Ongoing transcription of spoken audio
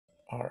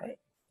All right.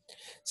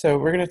 So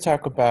we're going to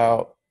talk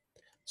about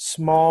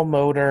small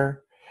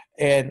motor,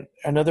 and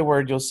another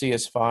word you'll see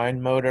is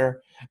fine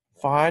motor.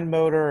 Fine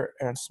motor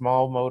and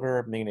small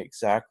motor mean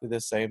exactly the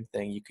same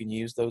thing. You can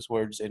use those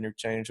words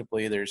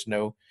interchangeably. There's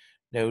no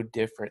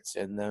difference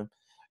in them.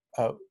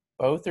 Uh,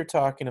 Both are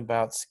talking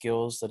about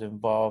skills that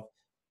involve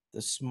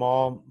the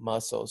small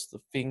muscles,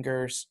 the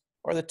fingers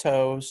or the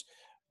toes,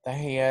 the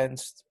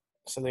hands.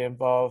 So they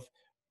involve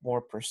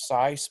more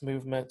precise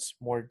movements,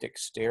 more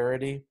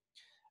dexterity.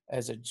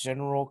 As a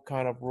general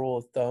kind of rule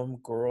of thumb,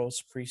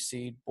 girls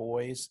precede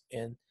boys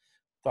in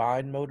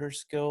fine motor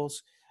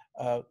skills.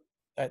 Uh,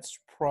 that's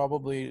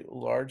probably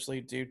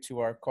largely due to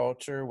our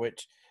culture,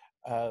 which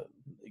uh,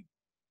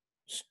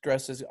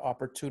 stresses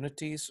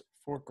opportunities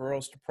for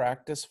girls to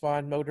practice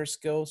fine motor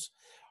skills.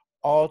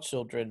 All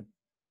children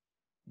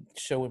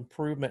show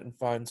improvement in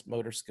fine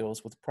motor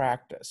skills with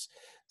practice.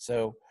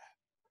 So,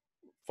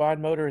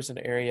 fine motor is an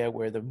area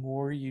where the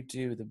more you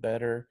do, the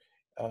better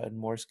and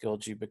more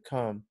skilled you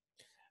become.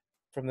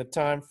 From the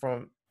time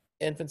from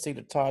infancy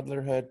to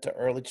toddlerhood to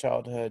early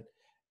childhood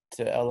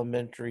to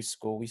elementary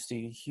school, we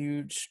see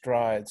huge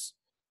strides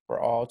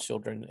for all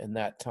children in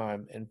that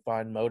time in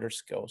fine motor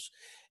skills.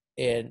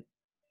 And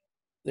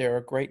there are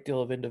a great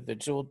deal of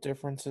individual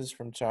differences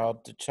from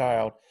child to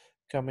child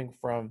coming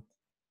from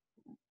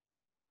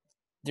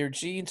their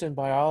genes and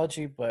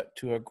biology, but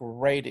to a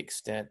great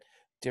extent,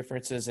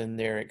 differences in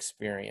their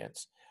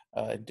experience,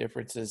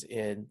 differences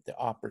in the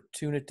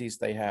opportunities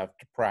they have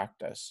to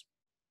practice.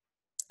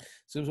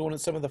 So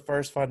some of the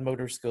first fine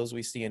motor skills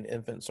we see in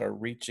infants are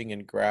reaching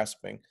and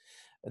grasping,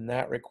 and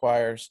that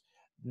requires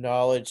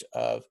knowledge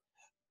of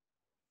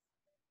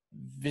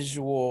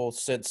visual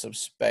sense of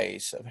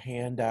space, of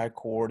hand-eye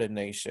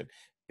coordination,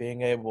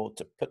 being able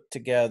to put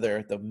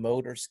together the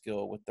motor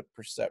skill with the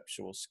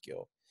perceptual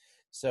skill.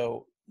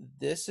 So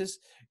this is,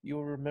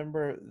 you'll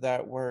remember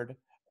that word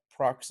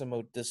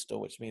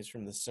proximo-distal, which means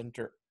from the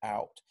center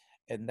out.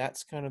 And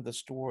that's kind of the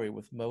story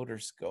with motor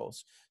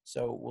skills.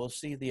 So we'll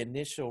see the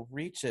initial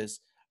reaches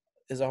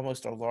is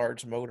almost a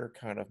large motor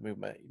kind of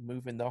movement,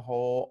 moving the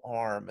whole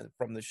arm and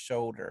from the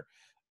shoulder.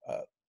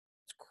 Uh,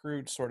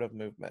 Crude sort of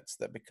movements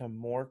that become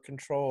more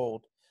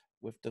controlled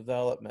with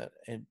development.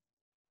 And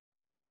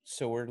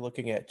so we're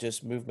looking at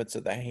just movements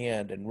of the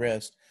hand and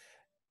wrist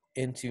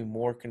into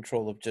more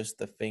control of just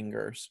the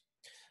fingers.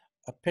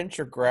 A pinch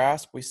or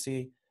grasp we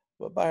see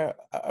by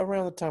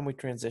around the time we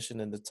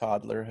transition into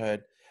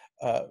toddlerhood,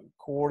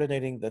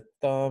 coordinating the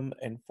thumb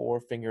and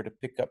forefinger to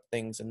pick up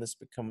things, and this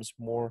becomes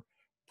more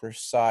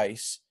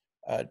precise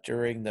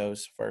during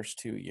those first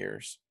 2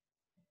 years.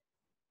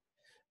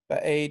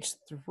 By age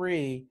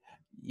 3,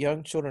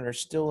 young children are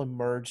still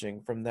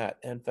emerging from that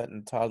infant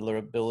and toddler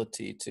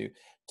ability to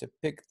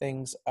pick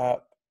things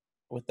up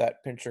with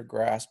that pincher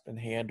grasp and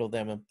handle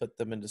them and put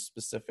them into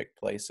specific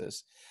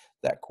places.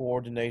 That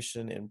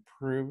coordination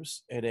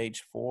improves at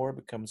age 4,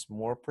 becomes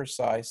more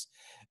precise,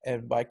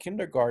 and by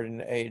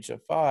kindergarten age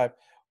of 5,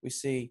 we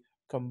see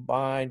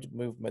combined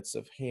movements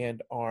of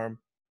hand, arm,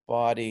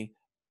 body,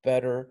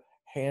 better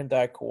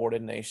hand-eye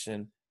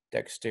coordination,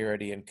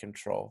 dexterity, and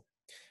control.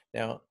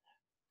 Now,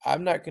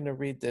 I'm not going to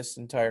read this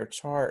entire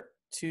chart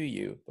to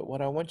you, but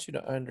what I want you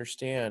to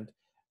understand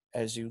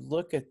as you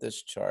look at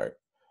this chart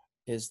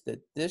is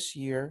that this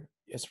year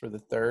is for the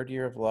third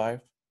year of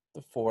life,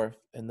 the fourth,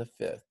 and the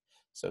fifth.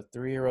 So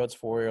 3-year-olds,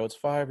 4-year-olds,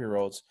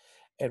 5-year-olds.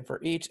 And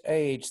for each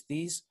age,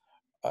 these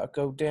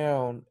go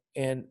down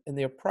in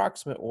the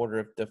approximate order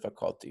of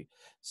difficulty.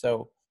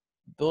 So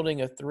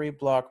building a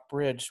 3-block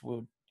bridge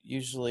would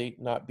usually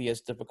not be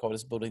as difficult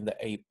as building the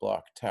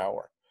 8-block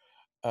tower.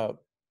 Uh,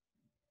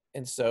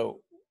 and so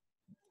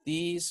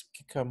these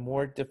become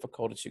more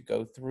difficult as you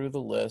go through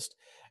the list.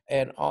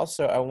 And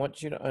also, I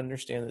want you to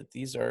understand that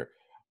these are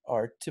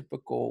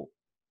typical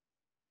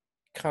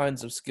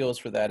kinds of skills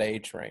for that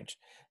age range.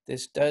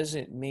 This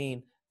doesn't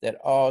mean that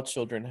all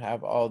children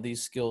have all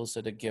these skills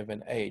at a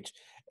given age.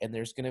 And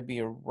there's going to be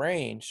a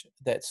range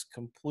that's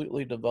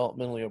completely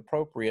developmentally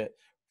appropriate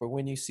for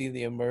when you see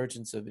the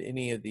emergence of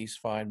any of these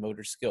fine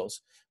motor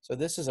skills. So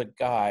this is a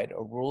guide,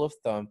 a rule of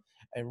thumb,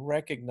 and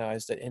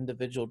recognize that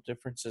individual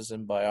differences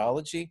in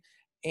biology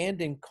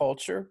and in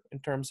culture, in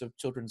terms of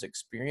children's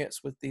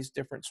experience with these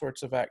different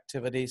sorts of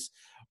activities,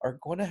 are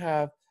going to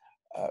have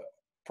uh,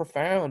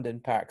 profound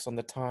impacts on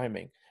the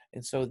timing.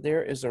 And so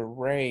there is a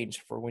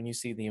range for when you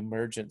see the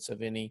emergence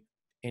of any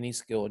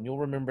skill. And you'll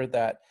remember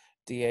that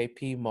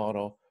DAP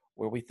model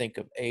where we think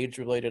of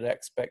age-related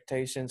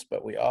expectations,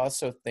 but we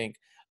also think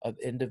of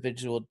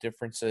individual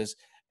differences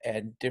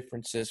and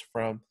differences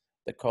from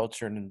the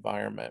culture and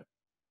environment.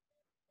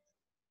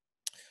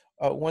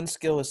 One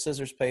skill is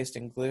scissors, paste,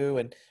 and glue,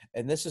 and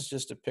this is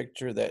just a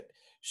picture that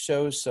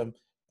shows some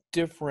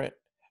different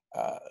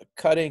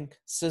cutting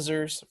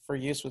scissors for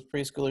use with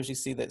preschoolers. You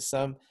see that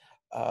some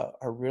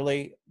are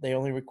really, they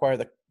only require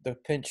the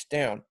pinch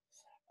down.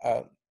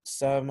 Uh,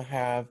 some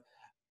have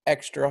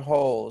extra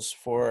holes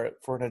for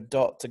an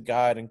adult to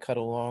guide and cut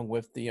along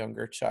with the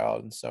younger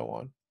child, and so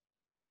on.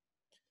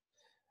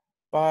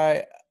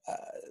 By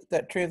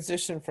that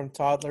transition from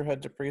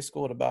toddlerhood to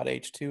preschool at about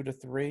age 2 to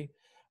 3,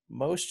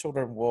 most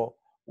children will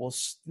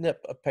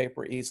snip a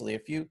paper easily.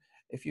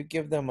 If you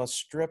give them a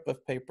strip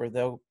of paper,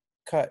 they'll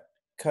cut,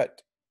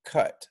 cut,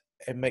 cut,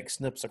 and make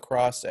snips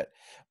across it.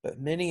 But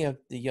many of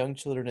the young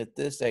children at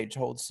this age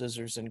hold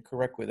scissors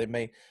incorrectly.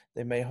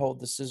 They may hold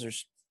the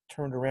scissors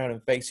turned around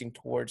and facing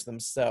towards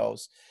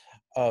themselves.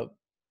 Uh,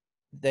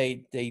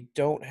 they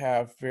don't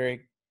have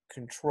very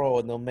control,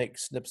 and they'll make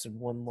snips in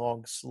one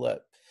long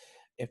slip.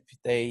 If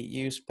they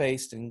use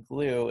paste and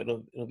glue,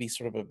 it'll be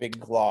sort of a big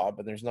glob,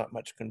 and there's not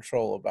much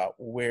control about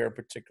where in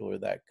particular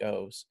that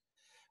goes.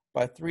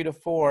 By 3 to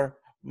 4,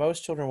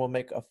 most children will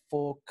make a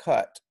full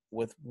cut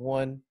with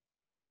one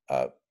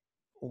uh,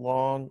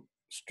 long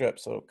strip.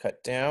 So it'll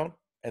cut down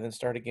and then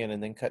start again,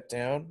 and then cut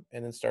down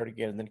and then start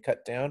again, and then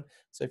cut down.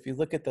 So if you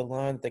look at the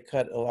line that they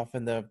cut, it'll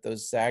often have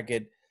those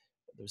zagged,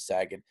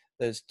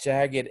 those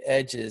jagged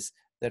edges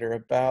that are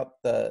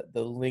about the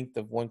length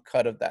of one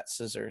cut of that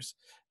scissors.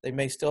 They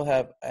may still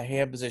have a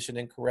hand position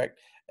incorrect.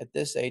 At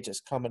this age,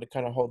 it's common to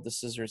kind of hold the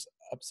scissors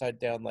upside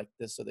down like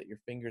this so that your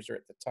fingers are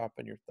at the top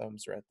and your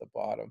thumbs are at the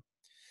bottom.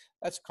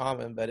 That's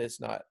common, but it's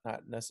not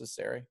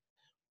necessary.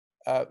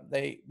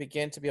 They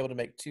begin to be able to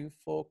make two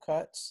full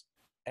cuts,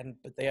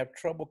 but they have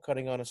trouble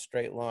cutting on a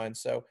straight line.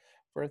 So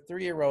for a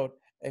 3-year-old,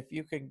 if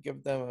you can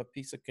give them a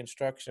piece of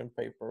construction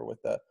paper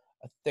with a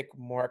thick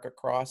mark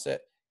across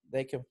it,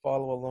 they can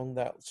follow along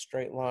that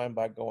straight line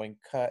by going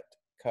cut,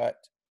 cut,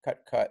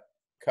 cut, cut,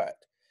 cut.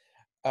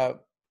 Uh,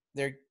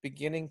 they're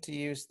beginning to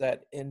use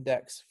that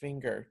index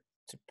finger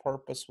to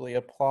purposefully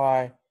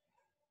apply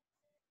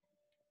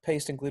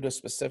paste and glue to a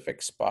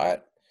specific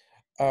spot,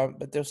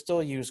 but they'll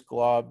still use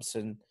globs,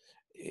 and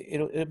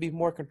it'll be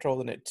more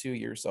controlled than at 2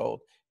 years old.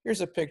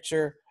 Here's a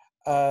picture.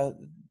 Uh,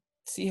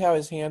 See how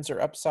his hands are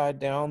upside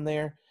down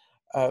there?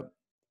 Uh,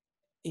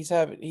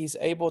 he's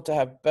able to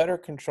have better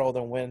control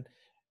than when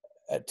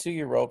a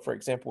 2-year-old, for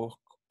example,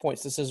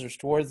 points the scissors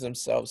towards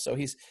themselves. So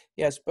he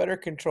has better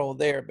control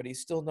there, but he's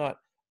still not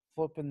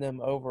flipping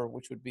them over,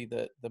 which would be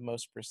the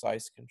most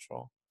precise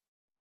control.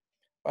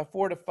 By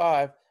 4 to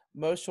 5,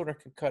 most children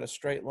can cut a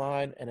straight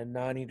line and a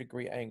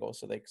 90-degree angle.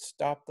 So they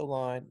stop the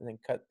line and then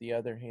cut the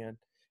other hand,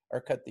 or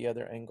cut the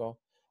other angle.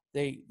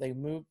 They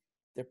move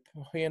their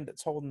hand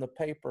that's holding the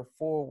paper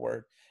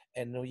forward,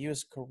 and they'll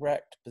use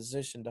correct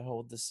position to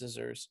hold the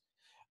scissors.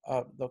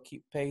 They'll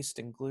keep paste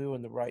and glue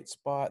in the right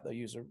spot. They'll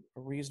use a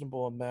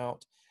reasonable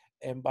amount.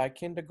 And by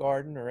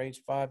kindergarten or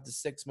age 5 to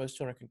 6, most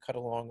children can cut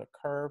along a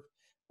curve.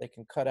 They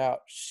can cut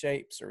out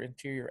shapes or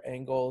interior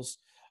angles,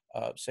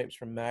 shapes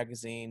from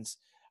magazines,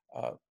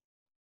 uh,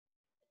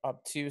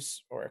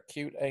 obtuse or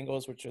acute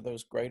angles, which are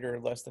those greater or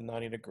less than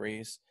 90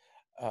 degrees.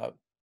 Uh,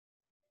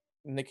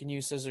 and they can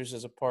use scissors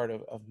as a part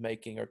of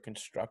making or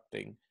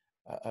constructing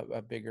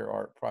a bigger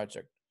art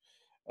project.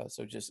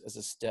 So just as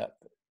a step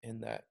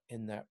in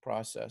that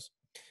process.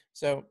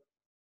 So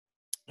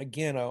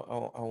again, I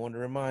want to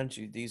remind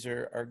you, these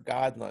are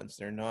guidelines.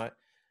 They're not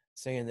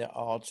saying that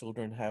all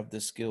children have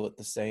this skill at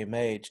the same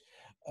age,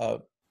 uh,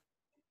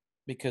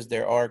 because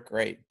there are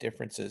great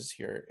differences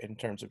here in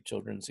terms of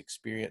children's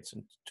experience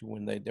and to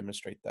when they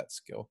demonstrate that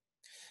skill.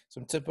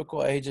 Some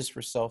typical ages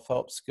for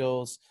self-help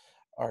skills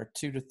are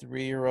 2 to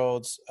 3 year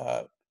olds.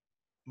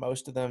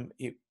 Most of them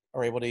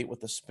are able to eat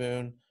with a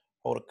spoon,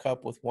 hold a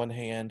cup with one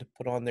hand,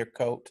 put on their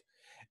coat.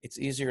 It's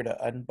easier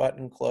to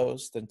unbutton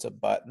clothes than to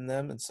button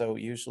them, and so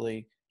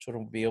usually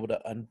children will be able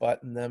to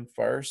unbutton them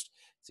first.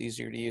 It's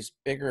easier to use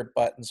bigger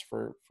buttons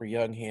for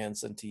young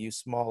hands than to use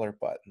smaller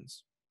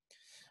buttons.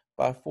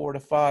 By 4 to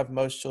 5,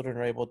 most children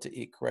are able to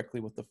eat correctly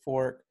with a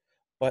fork,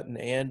 button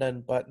and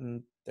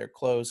unbutton their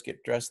clothes,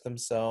 get dressed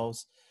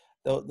themselves.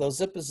 They'll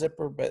zip a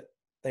zipper, but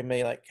they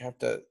may like have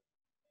to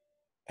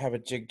have a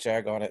jig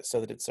jag on it so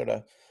that it's sort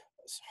of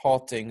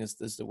halting is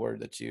the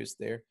word that's used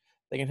there.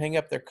 They can hang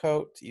up their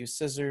coat, use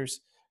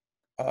scissors,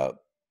 uh,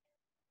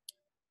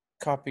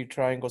 copy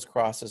triangles,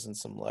 crosses, and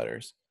some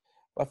letters.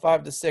 By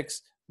 5 to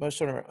 6, most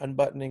children are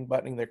unbuttoning,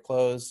 buttoning their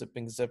clothes,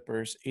 zipping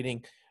zippers,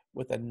 eating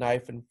with a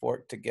knife and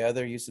fork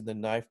together, using the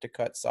knife to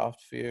cut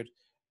soft food,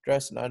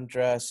 dress and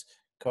undress,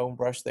 comb,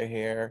 brush their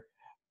hair.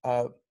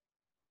 Uh,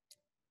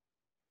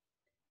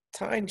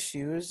 Tying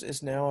shoes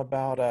is now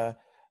about a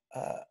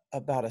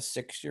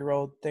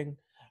 6-year-old thing.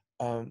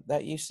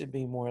 That used to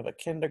be more of a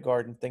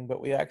kindergarten thing,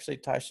 but we actually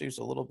tie shoes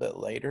a little bit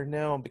later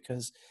now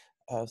because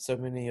so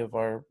many of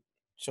our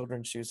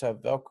children's shoes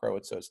have Velcro,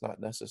 and so it's not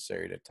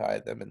necessary to tie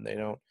them, and they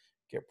don't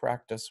get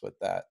practice with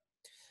that.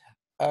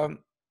 Um,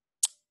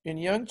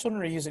 and young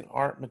children are using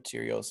art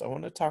materials. I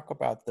want to talk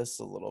about this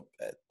a little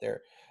bit.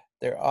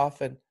 They're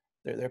often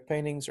their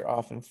paintings are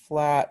often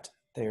flat.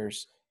 They're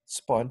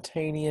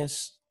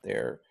spontaneous.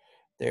 They're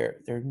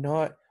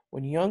not,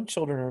 when young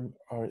children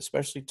are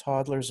especially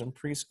toddlers and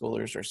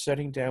preschoolers are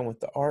sitting down with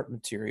the art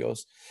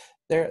materials,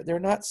 they're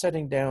not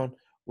sitting down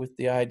with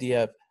the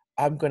idea of,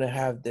 I'm going to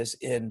have this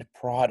end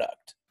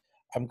product.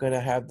 I'm going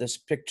to have this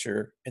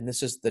picture, and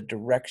this is the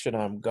direction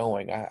I'm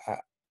going.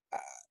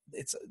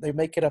 they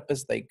make it up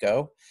as they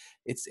go.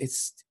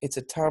 It's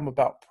a time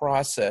about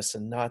process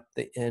and not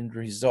the end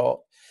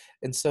result.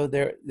 And so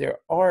their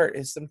art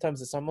is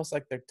sometimes it's almost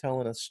like they're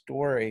telling a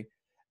story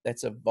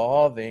that's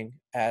evolving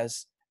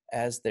as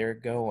they're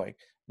going.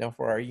 Now,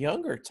 for our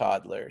younger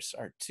toddlers,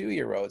 our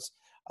 2-year-olds,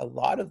 a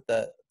lot of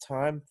the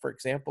time, for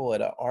example,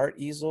 at an art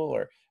easel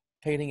or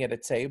painting at a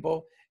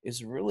table,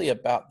 is really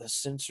about the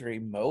sensory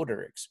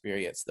motor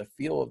experience, the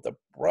feel of the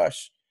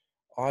brush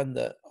on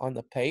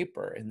the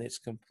paper, and it's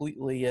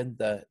completely in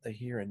the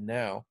here and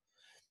now.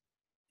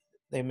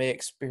 They may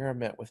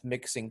experiment with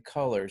mixing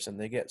colors, and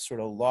they get sort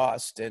of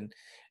lost in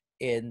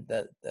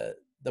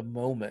the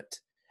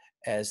moment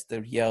as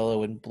the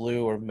yellow and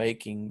blue are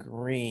making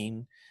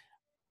green.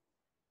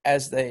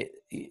 As they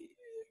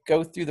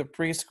go through the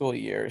preschool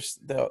years,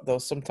 they'll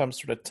sometimes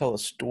sort of tell a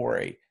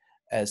story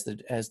as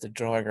the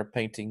drawing or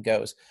painting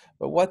goes.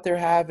 But what they're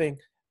having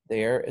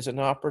there is an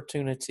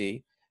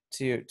opportunity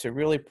to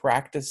really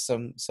practice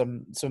some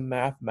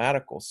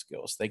mathematical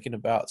skills, thinking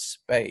about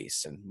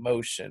space and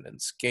motion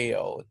and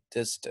scale and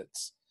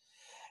distance.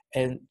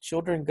 And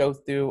children go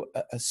through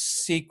a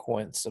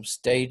sequence of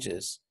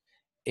stages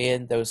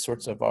in those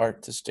sorts of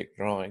artistic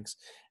drawings.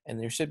 And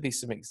there should be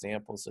some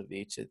examples of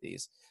each of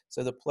these.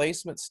 So the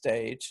placement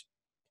stage,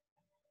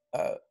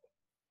 uh,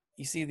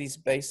 you see these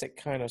basic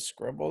kind of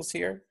scribbles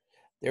here.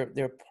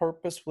 They're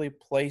purposefully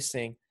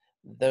placing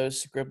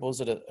those scribbles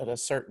at a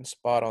certain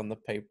spot on the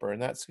paper,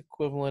 and that's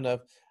equivalent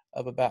of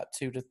about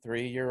 2 to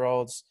 3 year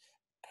olds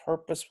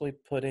purposefully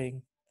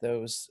putting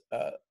those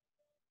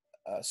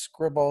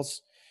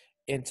scribbles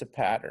into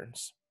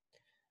patterns.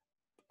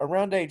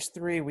 Around age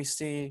 3, we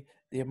see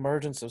the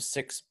emergence of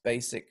 6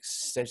 basic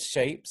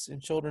shapes in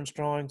children's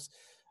drawings: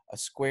 a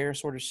square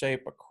sort of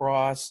shape, a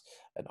cross,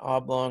 an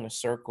oblong, a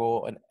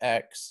circle, an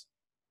X.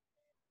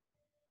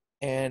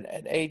 And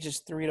at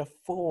ages 3 to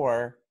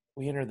 4,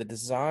 we enter the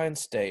design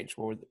stage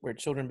where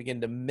children begin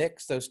to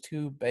mix those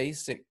two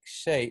basic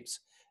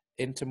shapes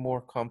into more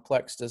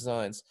complex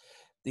designs.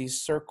 These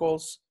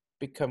circles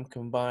become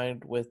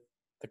combined with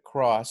the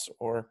cross,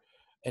 or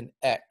an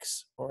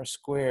X, or a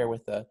square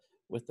with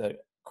a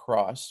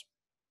cross.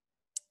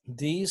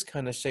 These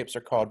kind of shapes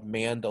are called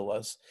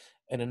mandalas.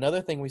 And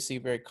another thing we see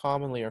very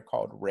commonly are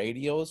called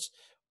radials.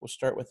 We'll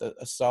start with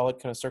a solid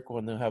kind of circle,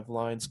 and they'll have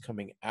lines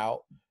coming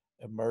out,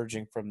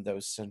 emerging from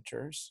those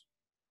centers.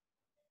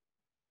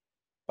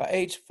 By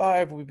age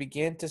 5, we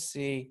begin to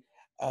see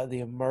the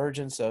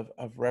emergence of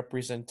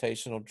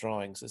representational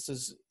drawings. This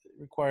is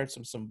required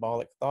some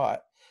symbolic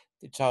thought.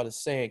 The child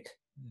is saying,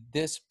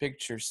 this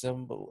picture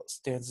symbol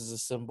stands as a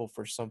symbol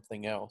for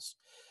something else.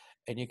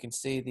 And you can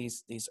see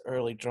these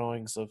early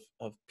drawings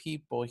of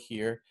people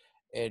here,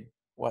 and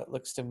what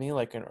looks to me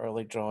like an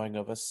early drawing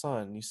of a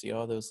sun. You see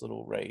all those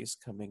little rays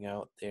coming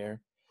out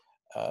there.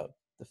 Uh,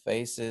 the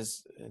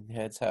faces and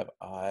heads have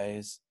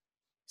eyes.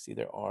 See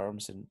their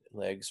arms and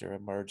legs are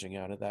emerging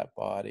out of that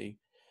body.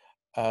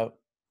 Uh,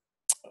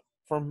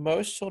 for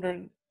most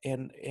children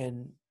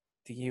in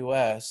the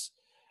U.S.,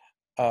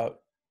 uh,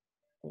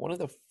 one of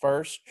the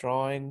first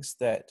drawings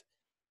that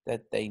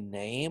they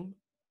name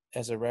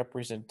as a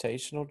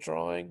representational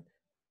drawing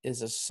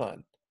is a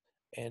sun,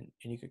 and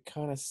you could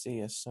kind of see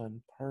a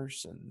sun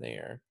person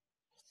there.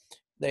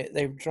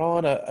 They've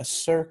drawn a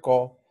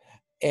circle,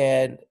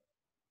 and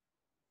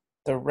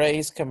the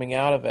rays coming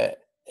out of it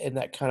in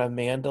that kind of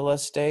mandala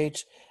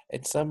stage,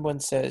 and someone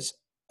says,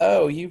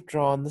 "Oh, you've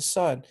drawn the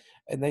sun."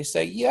 And they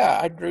say, "Yeah,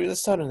 I drew the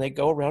sun." And they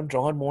go around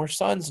drawing more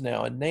suns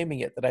now and naming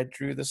it that I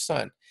drew the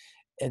sun.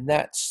 And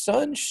that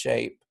sun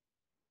shape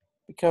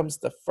becomes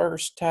the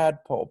first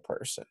tadpole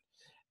person.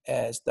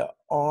 As the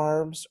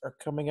arms are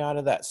coming out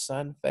of that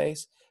sun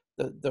face,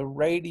 the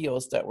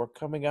radials that were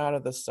coming out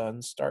of the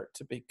sun start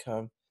to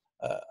become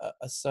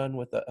a sun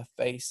with a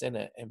face in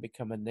it and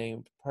become a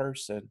named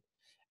person.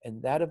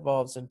 And that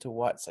evolves into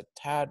what's a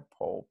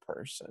tadpole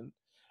person.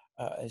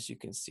 As you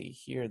can see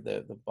here,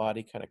 the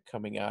body kind of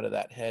coming out of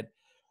that head.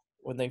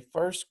 When they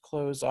first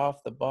close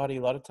off the body,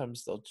 a lot of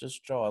times they'll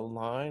just draw a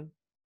line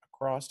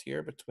across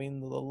here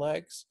between the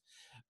legs.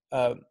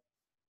 Um,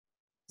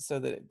 so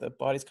that the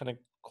body's kind of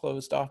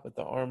closed off, but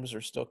the arms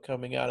are still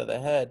coming out of the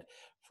head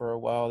for a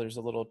while. There's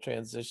a little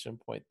transition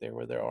point there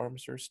where their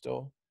arms are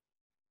still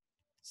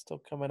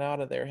coming out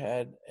of their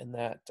head, in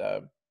that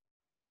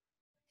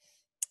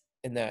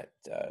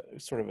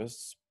sort of a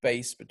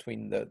space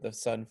between the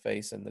sun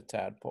face and the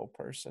tadpole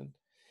person.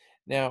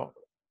 Now,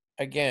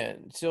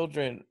 again,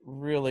 children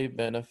really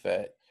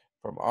benefit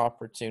from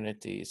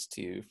opportunities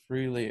to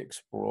freely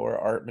explore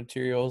art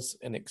materials,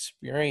 and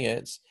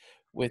experience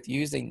with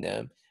using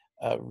them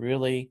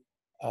really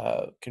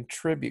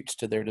contributes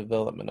to their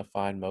development of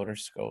fine motor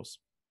skills.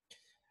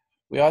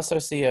 We also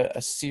see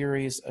a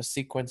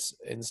sequence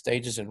in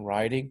stages in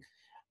writing,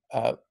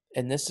 uh,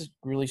 and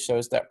really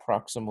shows that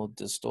proximal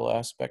distal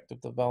aspect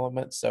of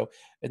development. So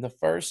in the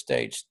first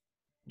stage,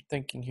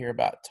 thinking here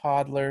about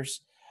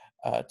toddlers,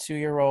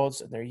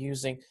 2-year-olds, and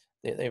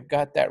they've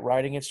got that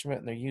writing instrument,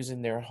 and they're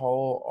using their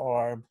whole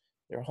arm,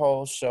 their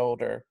whole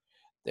shoulder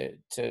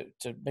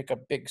to make a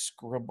big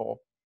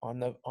scribble. on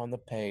the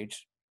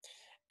page.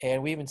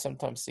 And we even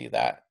sometimes see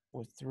that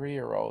with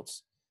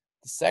 3-year-olds.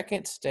 The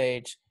second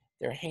stage,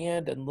 their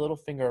hand and little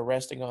finger are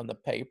resting on the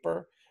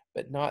paper,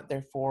 but not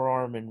their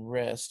forearm and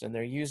wrist. And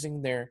they're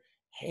using their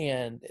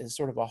hand as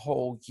sort of a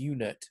whole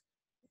unit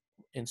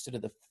instead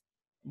of the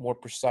more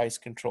precise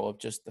control of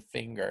just the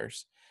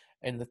fingers.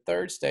 And the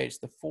third stage,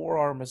 the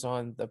forearm is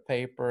on the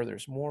paper,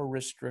 there's more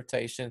wrist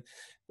rotation,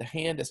 the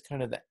hand is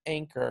kind of the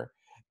anchor,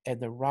 and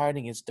the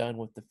writing is done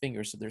with the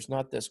fingers. So there's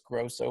not this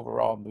gross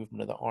overall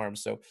movement of the arm.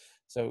 So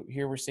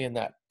here we're seeing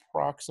that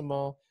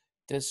proximal,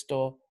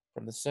 distal,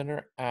 from the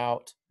center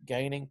out,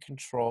 gaining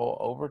control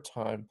over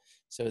time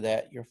so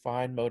that your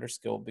fine motor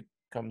skill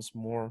becomes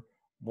more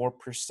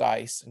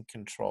precise and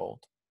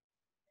controlled.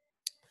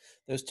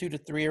 Those 2 to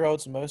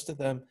 3-year-olds, most of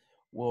them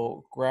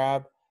will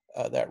grab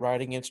that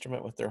writing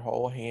instrument with their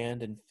whole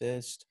hand and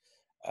fist.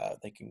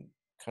 They can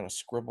kind of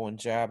scribble and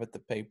jab at the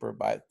paper.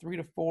 By 3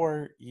 to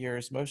 4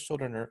 years, most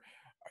children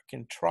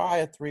can try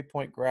a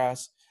 3-point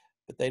grasp,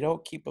 but they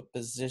don't keep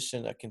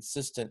a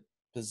consistent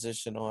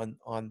position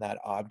on that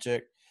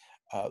object.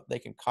 They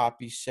can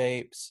copy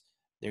shapes.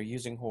 They're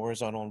using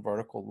horizontal and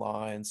vertical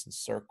lines and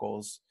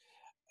circles.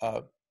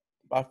 Uh,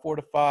 by 4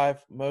 to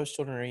 5, most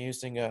children are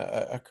using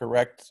a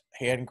correct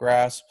hand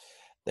grasp.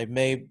 They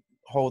may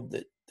hold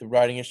the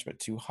writing instrument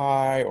too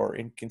high or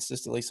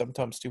inconsistently,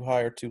 sometimes too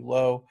high or too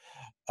low.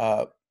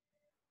 Uh,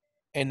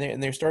 and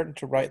they're starting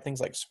to write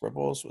things like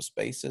scribbles with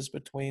spaces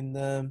between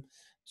them,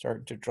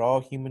 starting to draw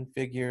human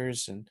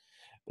figures,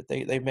 but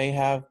they may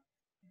have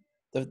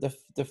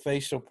the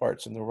facial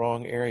parts in the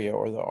wrong area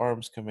or the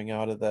arms coming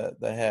out of the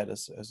head,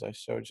 as I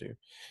showed you.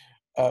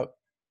 Uh,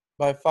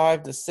 by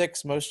 5 to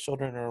 6, most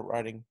children are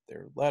writing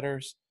their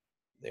letters.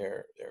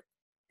 They're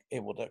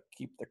able to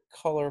keep the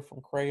color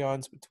from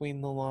crayons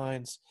between the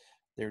lines.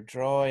 They're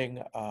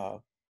drawing.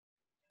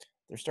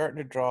 They're starting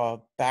to draw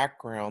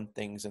background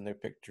things in their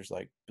pictures,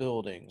 like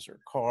buildings or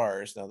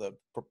cars. Now the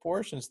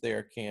proportions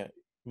there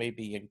may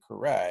be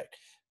incorrect.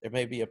 There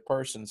may be a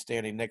person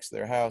standing next to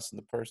their house, and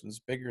the person's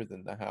bigger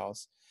than the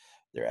house.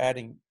 They're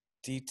adding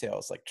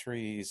details like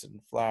trees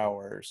and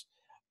flowers,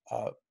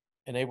 uh,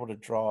 and able to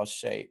draw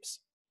shapes.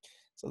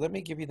 So let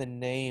me give you the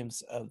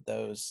names of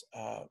those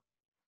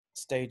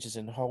stages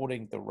in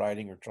holding the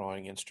writing or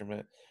drawing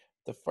instrument.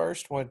 The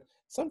first one,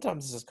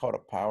 sometimes this is called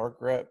a power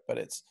grip, but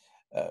it's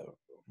uh,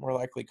 more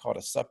likely called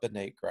a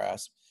supinate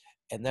grasp.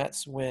 And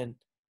that's when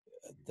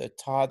the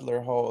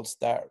toddler holds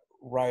that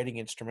writing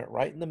instrument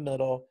right in the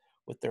middle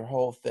with their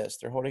whole fist.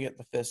 They're holding it in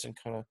the fist and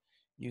kind of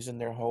using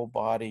their whole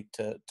body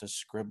to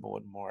scribble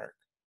and mark.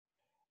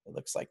 It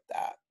looks like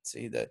that.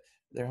 See that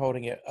they're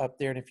holding it up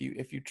there, and if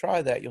you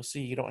try that, you'll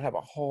see you don't have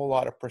a whole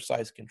lot of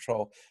precise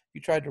control. If you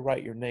tried to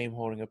write your name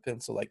holding a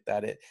pencil like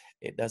that,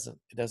 it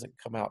doesn't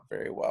come out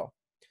very well.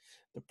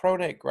 The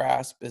pronate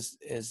grasp is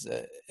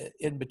a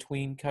in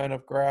between kind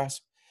of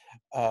grasp,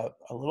 a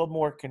little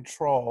more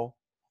control.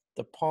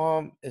 The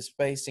palm is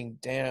facing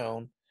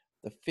down.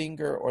 The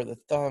finger or the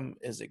thumb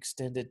is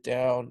extended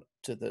down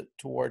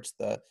towards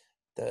the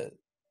the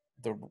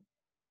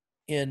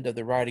end of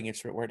the writing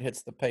instrument where it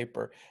hits the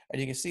paper. And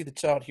you can see the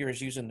child here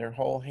is using their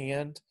whole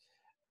hand.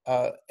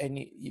 And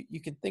you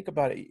can think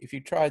about it. If you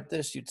tried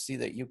this, you'd see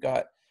that you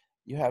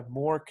have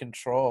more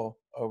control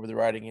over the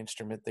writing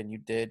instrument than you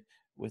did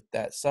with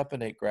that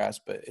supinate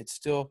grasp, but it's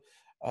still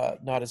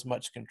not as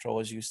much control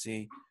as you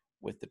see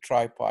with the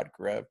tripod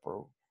grip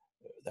or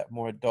that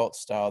more adult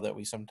style that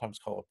we sometimes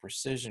call a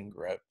precision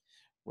grip,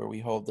 where we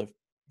hold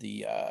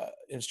the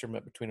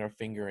instrument between our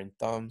finger and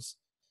thumbs,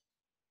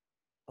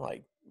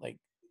 like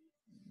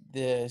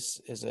this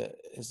is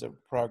a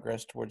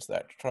progress towards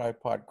that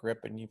tripod grip.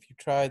 And if you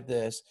try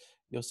this,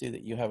 you'll see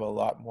that you have a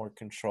lot more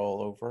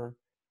control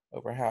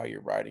over how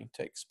your writing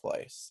takes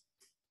place.